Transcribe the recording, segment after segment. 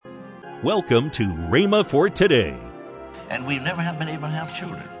Welcome to Rhema for Today. And we never have been able to have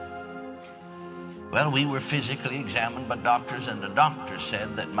children. Well, we were physically examined by doctors, and the doctor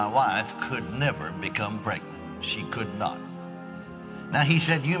said that my wife could never become pregnant. She could not. Now, he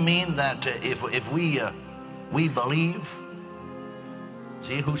said, you mean that if we believe,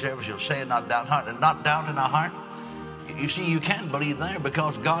 see, whosoever shall say it, not doubt in heart, and not doubt in our heart, you see, you can believe there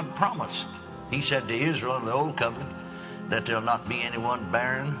because God promised. He said to Israel in the Old Covenant that there'll not be anyone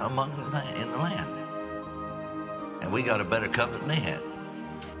barren in the land. And we got a better covenant than they had.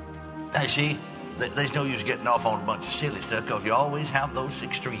 Now, you see, there's no use getting off on a bunch of silly stuff because you always have those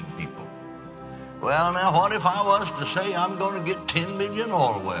extreme people. Well, now, what if I was to say I'm going to get 10 million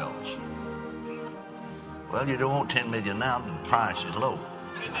oil wells? Well, you don't want 10 million now, the price is low.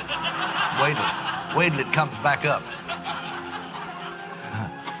 Wait till it comes back up.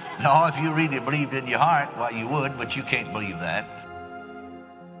 Now, if you really believed in your heart, well, you would, but you can't believe that.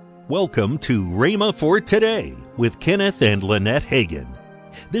 Welcome to Rhema for Today with Kenneth and Lynette Hagin.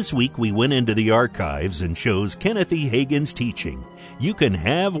 This week we went into the archives and chose Kenneth E. Hagin's teaching, You Can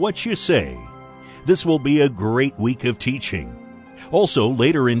Have What You Say. This will be a great week of teaching. Also,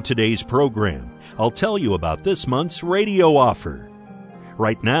 later in today's program, I'll tell you about this month's radio offer.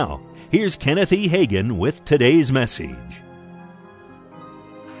 Right now, here's Kenneth E. Hagin with today's message.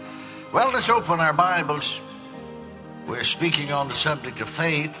 Well, let's open our Bibles. We're speaking on the subject of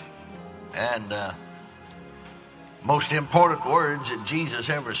faith, and most important words that Jesus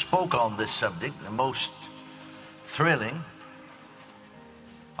ever spoke on this subject, the most thrilling,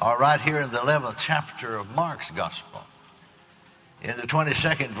 are right here in the 11th chapter of Mark's Gospel. In the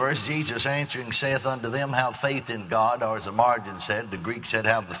 22nd verse, Jesus answering saith unto them, have faith in God, or as the margin said, the Greek said,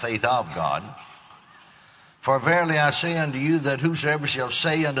 have the faith of God. For verily I say unto you that whosoever shall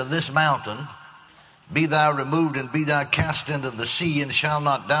say unto this mountain, be thou removed and be thou cast into the sea, and shall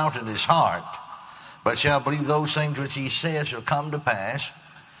not doubt in his heart, but shall believe those things which he saith shall come to pass,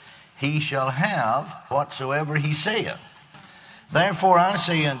 he shall have whatsoever he saith. Therefore I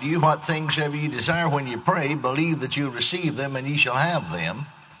say unto you, what things soever ye desire when ye pray, believe that you receive them, and ye shall have them.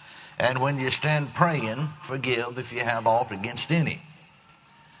 And when ye stand praying, forgive if ye have aught against any.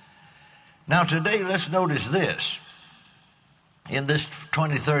 Now today, let's notice this. In this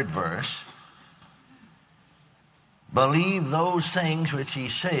 23rd verse, believe those things which he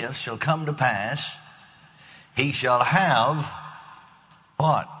saith shall come to pass, he shall have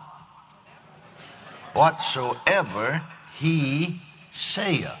what? Whatsoever he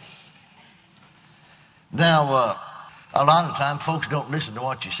saith. Now, a lot of times folks don't listen to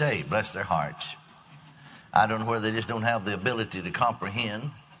what you say, bless their hearts. I don't know whether they just don't have the ability to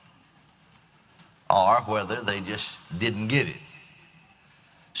comprehend, or whether they just didn't get it.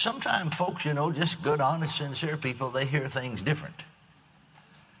 Sometimes folks, just good, honest, sincere people, they hear things different.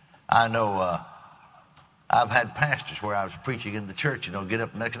 I know I've had pastors where I was preaching in the church, get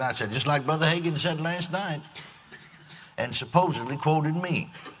up the next night and said, just like Brother Hagin said last night, and supposedly quoted me.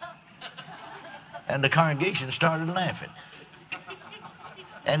 And the congregation started laughing.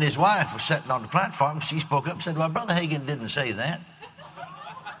 And his wife was sitting on the platform. She spoke up and said, well, Brother Hagin didn't say that.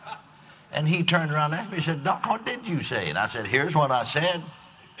 And he turned around and asked me, he said, Doc, what did you say? And I said, here's what I said.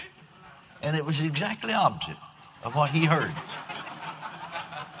 And it was exactly opposite of what he heard.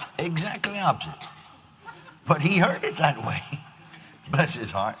 Exactly opposite. But he heard it that way. Bless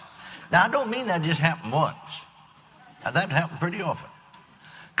his heart. Now, I don't mean that just happened once. Now, that happened pretty often.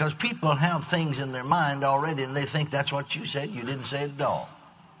 Because people have things in their mind already, and they think that's what you said. You didn't say it at all.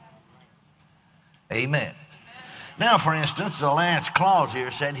 Amen. Now, for instance, the last clause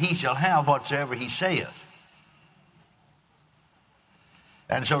here said, he shall have whatsoever he saith.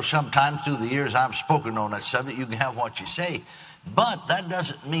 And so sometimes through the years I've spoken on that subject, you can have what you say. But that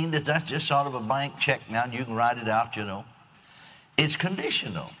doesn't mean that that's just sort of a blank check now and you can write it out, It's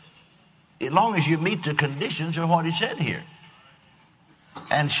conditional. As long as you meet the conditions of what he said here.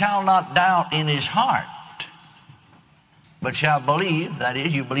 And shall not doubt in his heart, but shall believe, that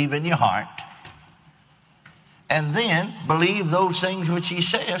is, you believe in your heart, and then believe those things which he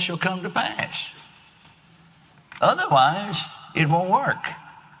says shall come to pass. Otherwise, it won't work.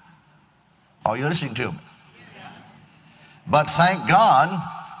 Are you listening to me? But thank God,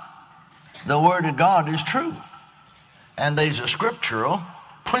 the Word of God is true. And there's a scriptural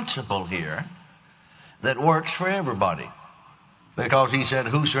principle here that works for everybody. Because he said,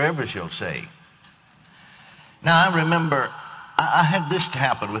 whosoever shall say. Now, I remember I had this to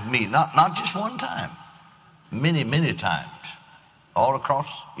happen with me, not just one time. Many, many times, all across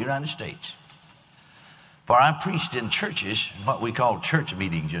the United States. For I preached in churches, what we call church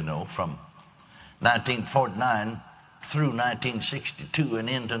meetings, from 1949 through 1962 and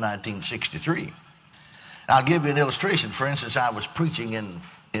into 1963. I'll give you an illustration. For instance, I was preaching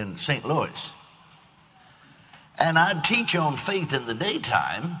in St. Louis. And I'd teach on faith in the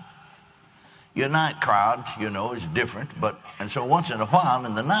daytime. Your night crowd, is different. And so once in a while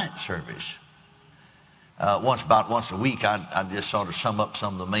in the night service, once a week, I'd just sort of sum up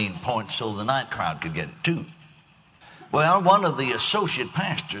some of the main points so the night crowd could get it too. Well, one of the associate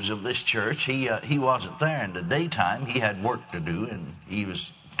pastors of this church, he wasn't there in the daytime. He had work to do, and he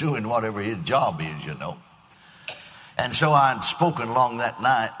was doing whatever his job is, And so I'd spoken along that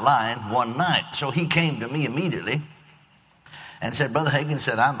line one night. So he came to me immediately and said, Brother Hagin,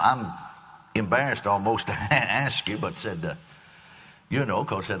 said, I'm embarrassed almost to ask you, but said,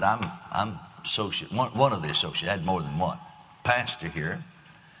 because said, I'm associate, one of the associates, I had more than one, pastor here.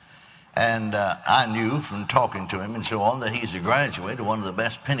 And I knew from talking to him and so on that he's a graduate of one of the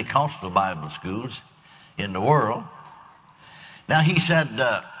best Pentecostal Bible schools in the world. Now he said,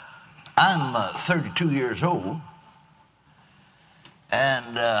 I'm 32 years old,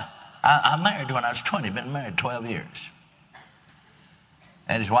 and I married when I was 20, been married 12 years.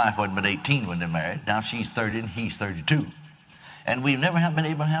 And his wife wasn't but 18 when they married. Now she's 30 and he's 32. And we've never been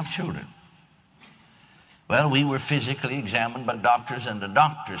able to have children. Well, we were physically examined by doctors, and the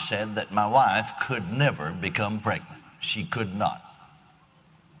doctor said that my wife could never become pregnant. She could not.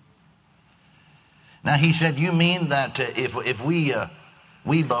 Now he said, you mean that if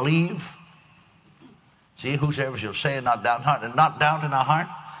we believe, see, whosoever shall say and not doubt in heart, and not doubt in our heart,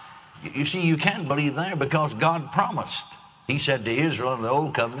 you see, you can believe there because God promised. He said to Israel in the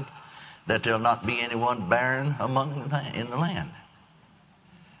Old Covenant that there'll not be anyone barren in the land.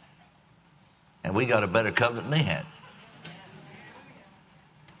 And we got a better covenant than they had.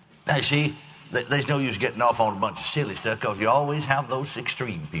 Now, you see, there's no use getting off on a bunch of silly stuff because you always have those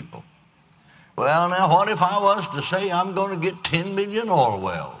extreme people. Well, now, what if I was to say I'm going to get 10 million oil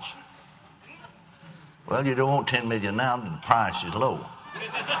wells? Well, you don't want 10 million now, the price is low.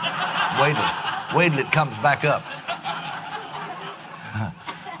 Wait till it comes back up.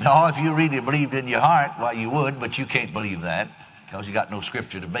 Now, if you really believed in your heart, well, you would, but you can't believe that because you got no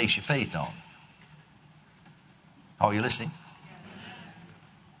scripture to base your faith on. Are you listening?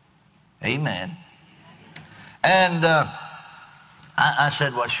 Amen. And I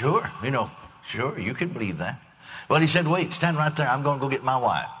said, well, sure, sure, you can believe that. Well, he said, wait, stand right there. I'm going to go get my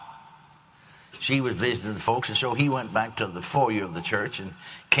wife. She was visiting the folks, and so he went back to the foyer of the church and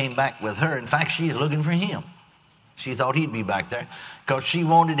came back with her. In fact, she's looking for him. She thought he'd be back there because she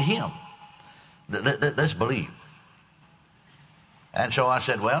wanted him. Let's believe. And so I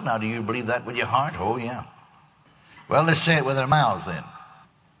said, well, now do you believe that with your heart? Oh, yeah. Well, let's say it with our mouths then.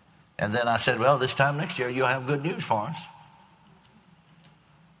 And then I said, well, this time next year you'll have good news for us.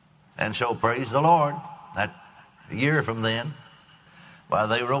 And so praise the Lord, that a year from then, well,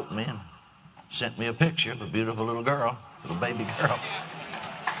 they wrote me and sent me a picture of a beautiful little girl, little baby girl.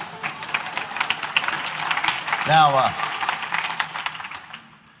 Now,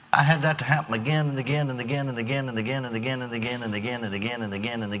 I had that to happen again and again and again and again and again and again and again and again and again and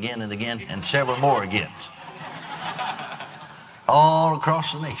again and again and again and several more agains. All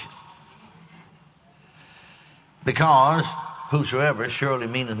across the nation. Because whosoever surely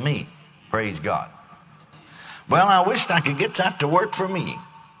meaneth me. Praise God. Well, I wished I could get that to work for me.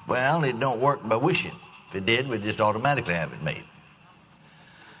 Well, it don't work by wishing. If it did, we'd just automatically have it made.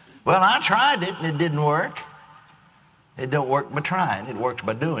 Well, I tried it and it didn't work. It don't work by trying. It works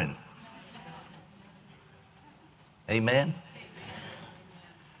by doing. Amen?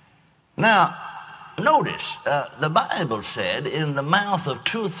 Now, notice, the Bible said, in the mouth of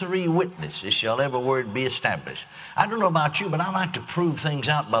 2 or 3 witnesses shall every word be established. I don't know about you, but I like to prove things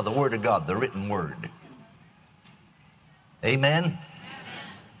out by the Word of God, the written Word. Amen?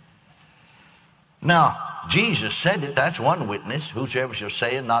 Now, Jesus said it. That's one witness. Whosoever shall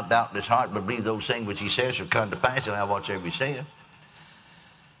say and not doubt in his heart, but believe those things which he says shall come to pass, and have whatsoever he saith.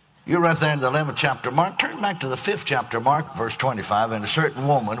 You're right there in the 11th chapter of Mark. Turn back to the 5th chapter of Mark, verse 25. And a certain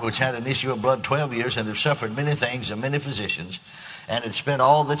woman which had an issue of blood 12 years, and had suffered many things and many physicians, and had spent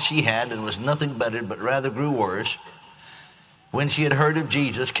all that she had, and was nothing bettered, but rather grew worse, when she had heard of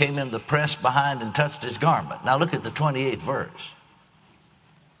Jesus, came in the press behind and touched his garment. Now look at the 28th verse.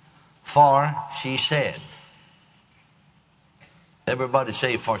 For she said. Everybody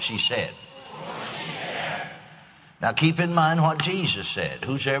say, for she said. Now keep in mind what Jesus said.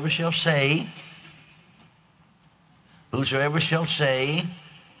 Whosoever shall say,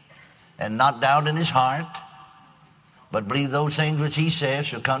 and not doubt in his heart, but believe those things which he says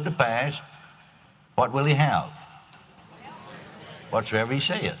shall come to pass, what will he have? Whatsoever he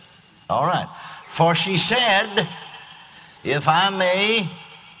saith. All right. For she said, if I may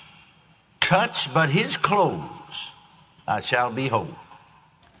touch but his clothes, I shall be whole.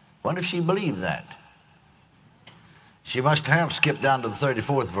 What if she believed that? She must have skipped down to the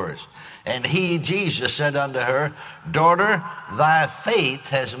 34th verse. And he, Jesus, said unto her, Daughter, thy faith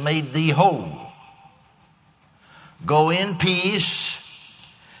has made thee whole. Go in peace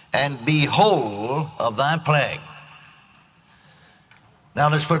and be whole of thy plague. Now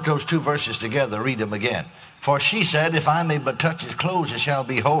let's put those two verses together, read them again. For she said, If I may but touch his clothes, I shall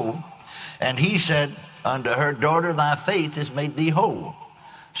be whole. And he said unto her, Daughter, thy faith has made thee whole.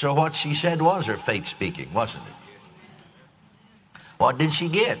 So what she said was her faith speaking, wasn't it? What did she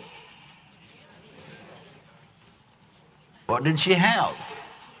get? What did she have?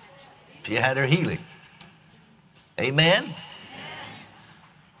 She had her healing. Amen?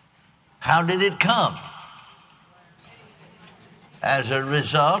 How did it come? As a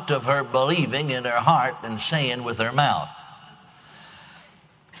result of her believing in her heart and saying with her mouth.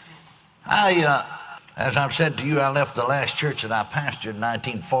 As I've said to you, I left the last church that I pastored in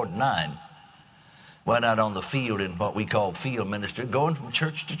 1949. Went out on the field in what we call field ministry, going from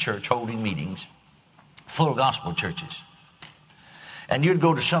church to church, holding meetings, full gospel churches. And you'd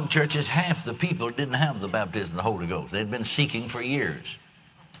go to some churches, half the people didn't have the baptism of the Holy Ghost. They'd been seeking for years.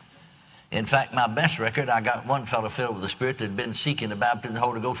 In fact, my best record, I got one fellow filled with the Spirit that had been seeking the baptism of the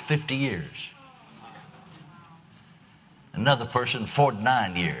Holy Ghost 50 years. Another person,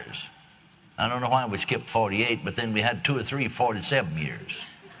 49 years. I don't know why we skipped 48, but then we had 2 or 3, 47 years.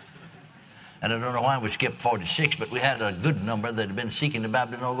 And I don't know why we skipped 46, but we had a good number that had been seeking the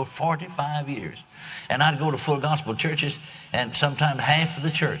baptism over 45 years. And I'd go to full gospel churches, and sometimes half of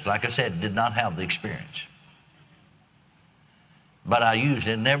the church, like I said, did not have the experience. But I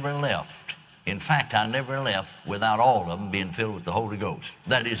usually never left. In fact, I never left without all of them being filled with the Holy Ghost.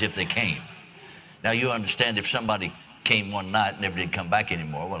 That is, if they came. Now, you understand if somebody came one night and never did come back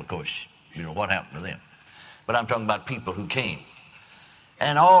anymore, well, of course, you know, what happened to them? But I'm talking about people who came.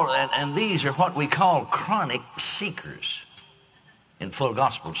 And these are what we call chronic seekers in full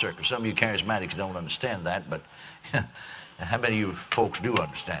gospel circles. Some of you charismatics don't understand that, but how many of you folks do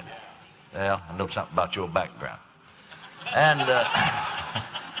understand it? Well, I know something about your background. And,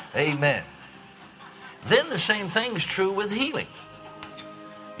 amen. Then the same thing is true with healing.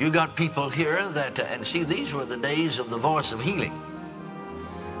 You got people here that, and see, these were the days of the voice of healing.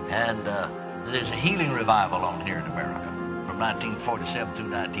 And there's a healing revival on here in America. From 1947 through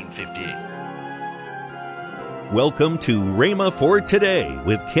 1958. Welcome to Rhema for Today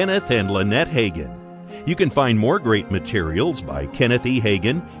with Kenneth and Lynette Hagin. You can find more great materials by Kenneth E.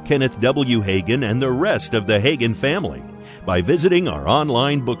 Hagin, Kenneth W. Hagin, and the rest of the Hagin family by visiting our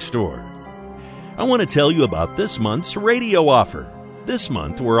online bookstore. I want to tell you about this month's radio offer. This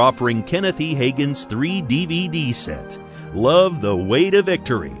month we're offering Kenneth E. Hagin's 3 DVD set, Love the Way to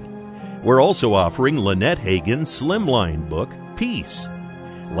Victory. We're also offering Lynette Hagin's slimline book, Peace.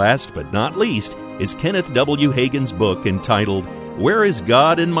 Last but not least is Kenneth W. Hagin's book entitled, Where is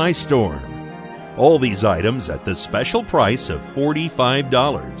God in My Storm? All these items at the special price of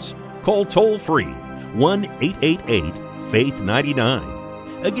 $45. Call toll-free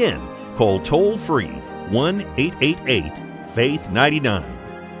 1-888-FAITH-99. Again, call toll-free 1-888-FAITH-99.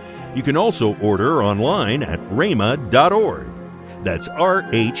 You can also order online at rhema.org. That's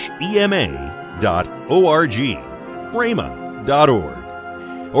RHEMA.org, rhema.org.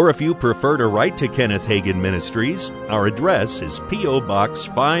 Or if you prefer to write to Kenneth Hagin Ministries, our address is P.O. Box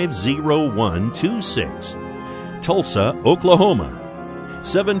 50126, Tulsa, Oklahoma,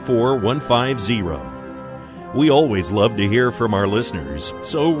 74150. We always love to hear from our listeners,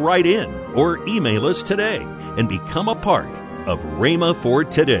 so write in or email us today and become a part of Rhema for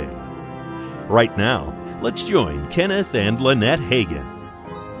Today. Right now, let's join Kenneth and Lynette Hagin.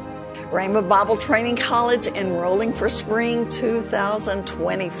 Rhema Bible Training College enrolling for spring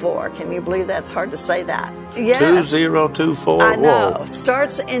 2024. Can you believe that's hard to say that? Yes. 2024. I know. Whoa.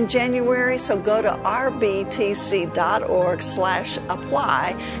 Starts in January, so go to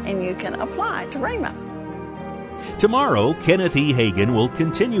rbtc.org/apply and you can apply to Rhema. Tomorrow, Kenneth E. Hagin will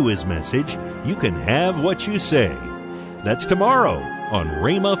continue his message, You Can Have What You Say. That's tomorrow on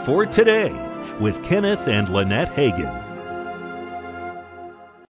Rhema for Today with Kenneth and Lynette Hagin.